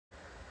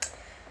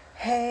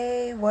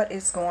Hey, what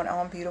is going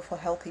on, beautiful,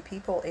 healthy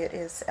people? It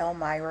is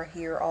Elmira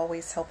here,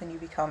 always helping you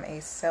become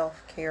a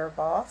self-care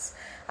boss.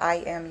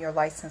 I am your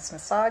licensed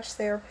massage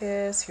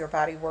therapist, your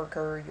body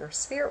worker, your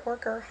spirit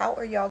worker. How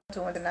are y'all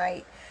doing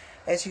tonight?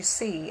 As you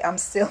see, I'm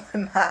still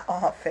in my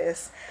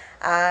office.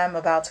 I'm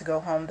about to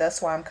go home.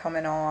 That's why I'm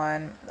coming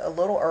on a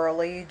little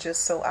early,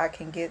 just so I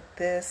can get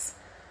this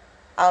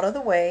out of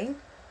the way.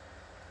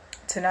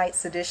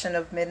 Tonight's edition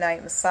of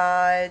Midnight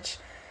Massage,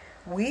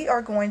 we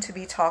are going to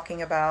be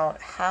talking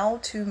about how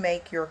to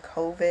make your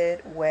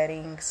COVID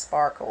wedding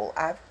sparkle.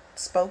 I've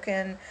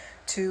spoken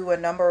to a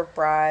number of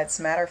brides.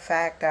 Matter of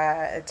fact,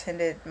 I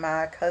attended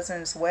my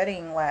cousin's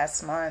wedding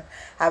last month.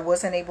 I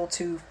wasn't able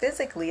to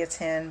physically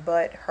attend,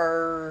 but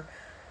her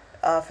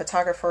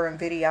photographer and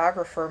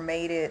videographer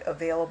made it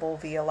available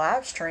via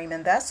live stream.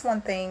 And that's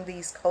one thing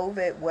these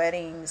COVID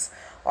weddings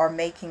are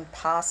making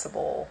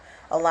possible,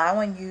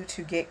 allowing you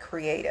to get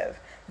creative.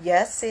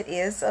 Yes, it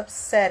is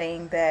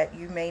upsetting that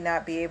you may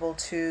not be able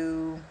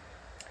to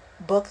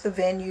book the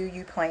venue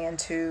you plan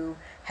to,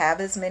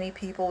 have as many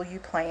people you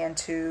plan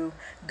to,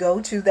 go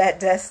to that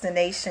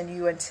destination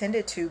you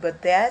intended to,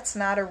 but that's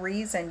not a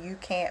reason you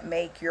can't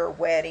make your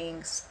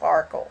wedding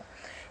sparkle.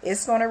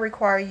 It's going to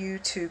require you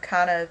to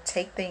kind of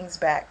take things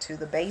back to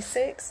the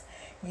basics.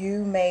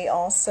 You may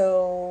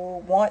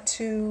also want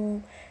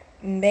to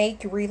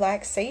make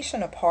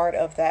relaxation a part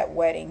of that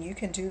wedding. You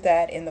can do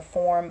that in the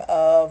form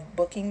of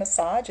booking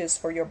massages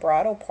for your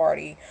bridal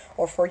party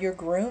or for your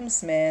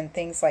groomsmen,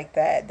 things like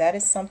that. That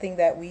is something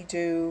that we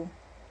do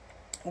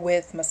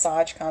with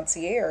Massage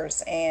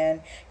Concierge,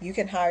 and you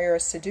can hire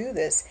us to do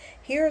this.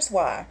 Here's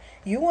why.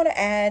 You want to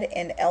add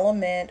an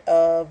element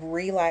of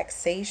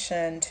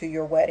relaxation to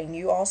your wedding.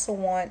 You also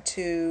want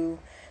to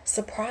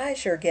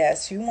surprise your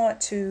guests. You want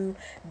to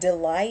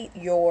delight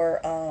your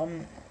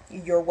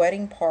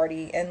wedding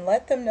party and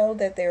let them know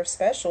that they're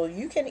special.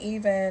 You don't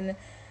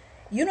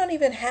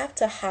even have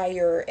to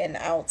hire an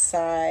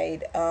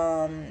outside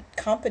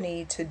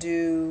company to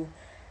do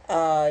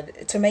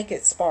to make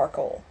it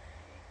sparkle.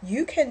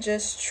 You can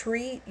just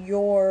treat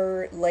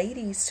your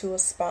ladies to a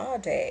spa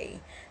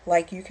day.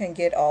 Like, you can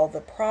get all the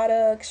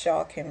products,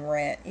 y'all can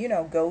rent,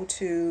 go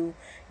to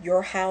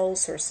your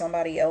house or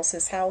somebody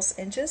else's house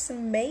and just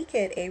make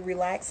it a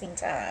relaxing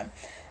time.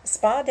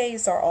 Spa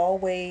days are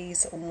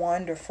always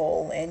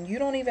wonderful, and you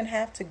don't even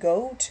have to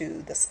go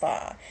to the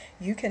spa.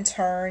 You can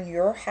turn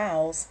your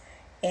house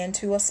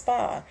into a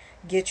spa.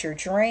 Get your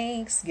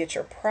drinks, get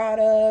your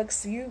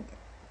products, you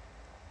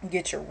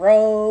get your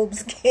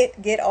robes,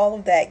 get all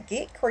of that.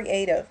 Get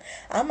creative.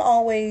 I'm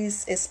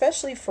always,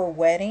 especially for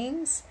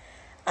weddings,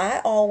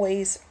 I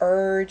always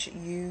urge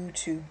you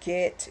to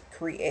get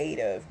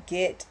creative,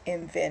 get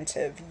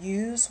inventive,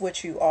 use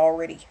what you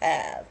already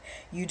have.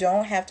 You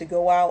don't have to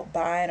go out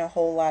buying a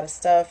whole lot of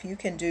stuff. You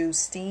can do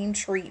steam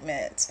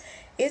treatments.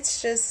 It's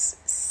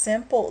just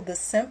simple, the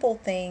simple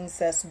things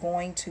that's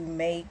going to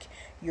make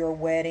your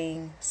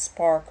wedding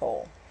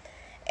sparkle.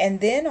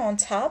 And then on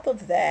top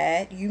of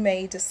that, you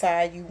may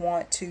decide you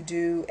want to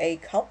do a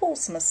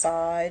couples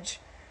massage.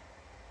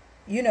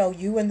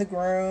 You and the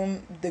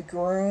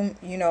groom,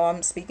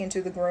 I'm speaking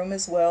to the groom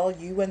as well.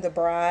 You and the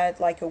bride,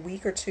 like a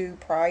week or two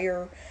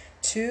prior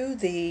to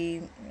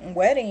the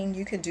wedding,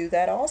 you can do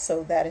that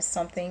also. That is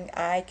something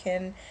I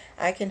can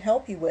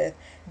help you with.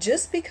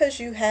 Just because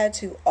you had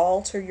to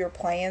alter your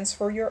plans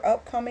for your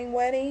upcoming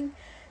wedding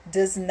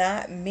does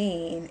not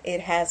mean it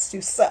has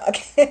to suck.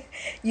 A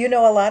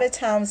lot of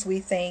times we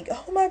think,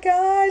 oh my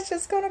gosh,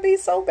 it's going to be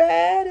so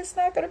bad. It's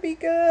not going to be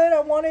good.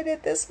 I wanted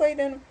it this way.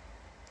 Then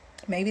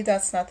maybe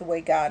that's not the way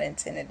God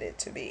intended it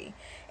to be.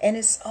 And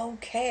it's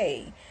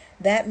okay.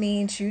 That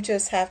means you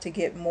just have to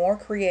get more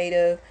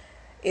creative.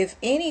 If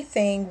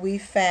anything we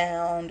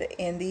found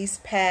in these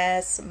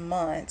past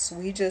months,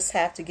 we just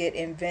have to get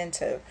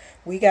inventive.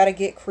 We got to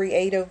get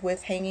creative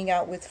with hanging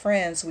out with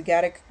friends. We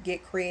got to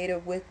get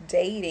creative with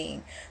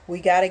dating.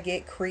 We got to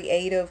get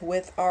creative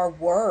with our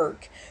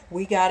work.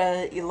 We got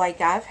to,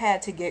 like, I've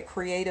had to get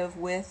creative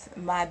with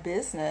my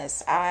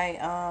business.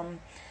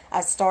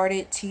 I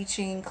started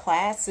teaching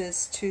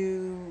classes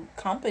to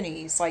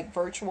companies, like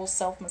virtual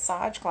self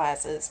massage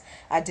classes.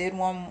 I did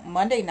one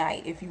Monday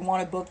night. If you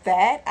want to book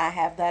that, I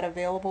have that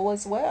available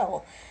as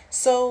well.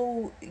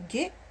 So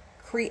get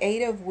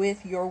creative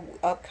with your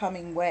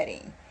upcoming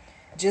wedding.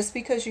 Just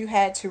because you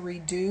had to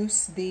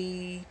reduce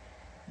the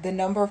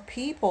number of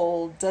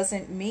people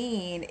doesn't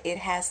mean it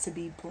has to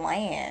be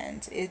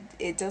bland.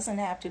 It doesn't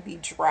have to be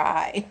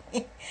dry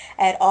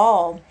at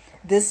all.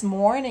 This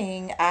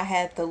morning, I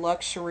had the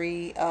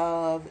luxury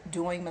of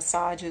doing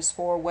massages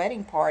for a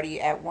wedding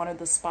party at one of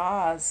the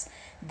spas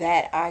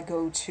that I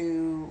go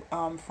to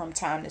from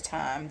time to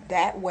time.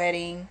 That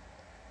wedding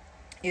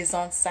is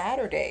on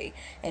Saturday,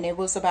 and it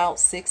was about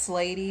 6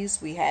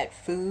 ladies. We had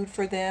food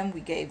for them.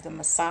 We gave them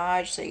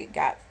massage. They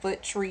got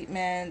foot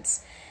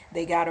treatments.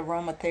 They got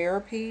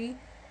aromatherapy.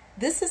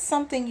 This is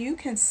something you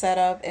can set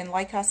up, and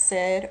like I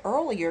said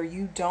earlier,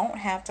 you don't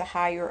have to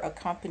hire a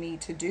company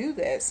to do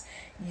this.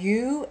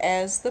 You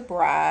as the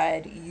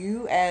bride,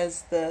 you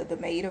as the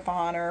maid of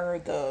honor,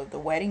 the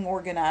wedding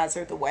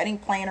organizer, the wedding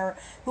planner,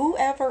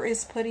 whoever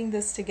is putting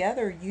this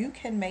together, you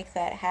can make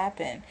that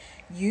happen.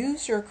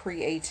 Use your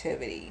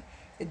creativity.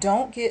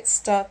 Don't get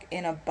stuck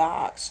in a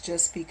box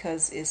just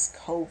because it's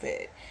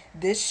COVID.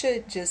 This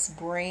should just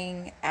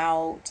bring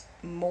out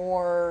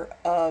more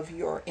of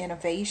your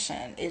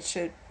innovation. It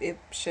should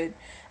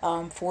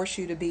force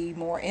you to be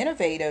more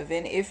innovative.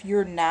 And if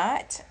you're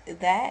not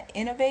that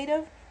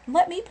innovative,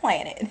 let me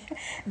plan it.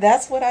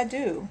 That's what I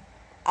do.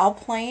 I'll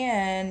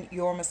plan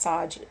your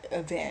massage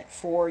event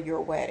for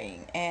your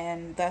wedding,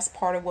 and that's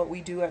part of what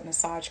we do at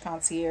Massage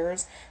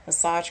Concierge,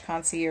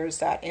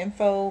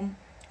 massageconcierge.info.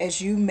 As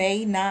you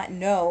may not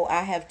know,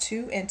 I have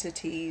two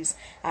entities.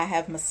 I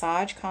have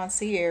Massage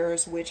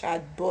Concierge, which I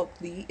book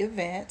the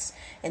events,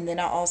 and then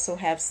I also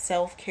have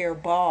Self Care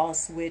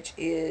Boss, which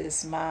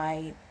is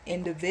my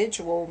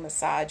individual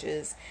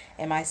massages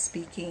and my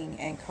speaking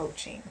and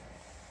coaching.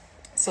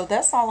 So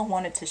that's all I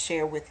wanted to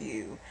share with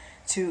you,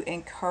 to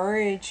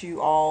encourage you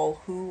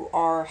all who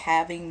are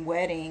having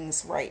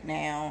weddings right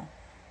now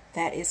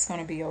that it's going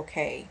to be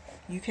okay.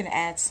 You can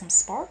add some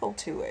sparkle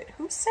to it.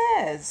 Who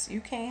says you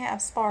can't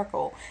have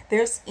sparkle?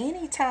 There's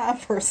any time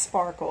for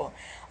sparkle.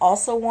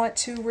 Also want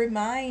to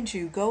remind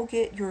you, go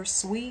get your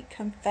sweet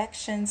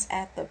confections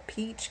at the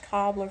Peach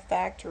Cobbler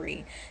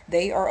Factory.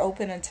 They are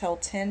open until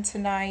 10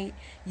 tonight.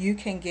 You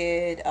can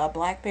get a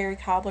blackberry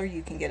cobbler.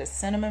 You can get a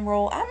cinnamon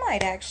roll. I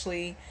might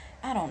actually,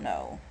 I don't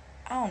know.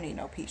 I don't need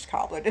no peach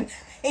cobbler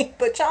tonight.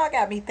 But y'all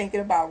got me thinking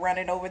about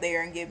running over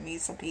there and getting me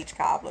some peach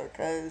cobbler,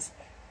 because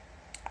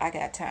I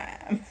got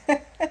time.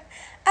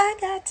 I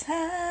got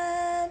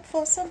time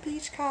for some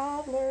peach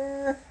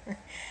cobbler.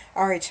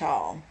 All right,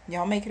 y'all.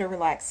 Y'all make it a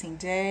relaxing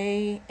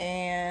day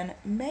and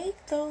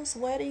make those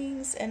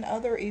weddings and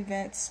other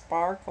events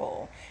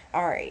sparkle.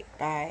 All right,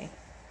 bye.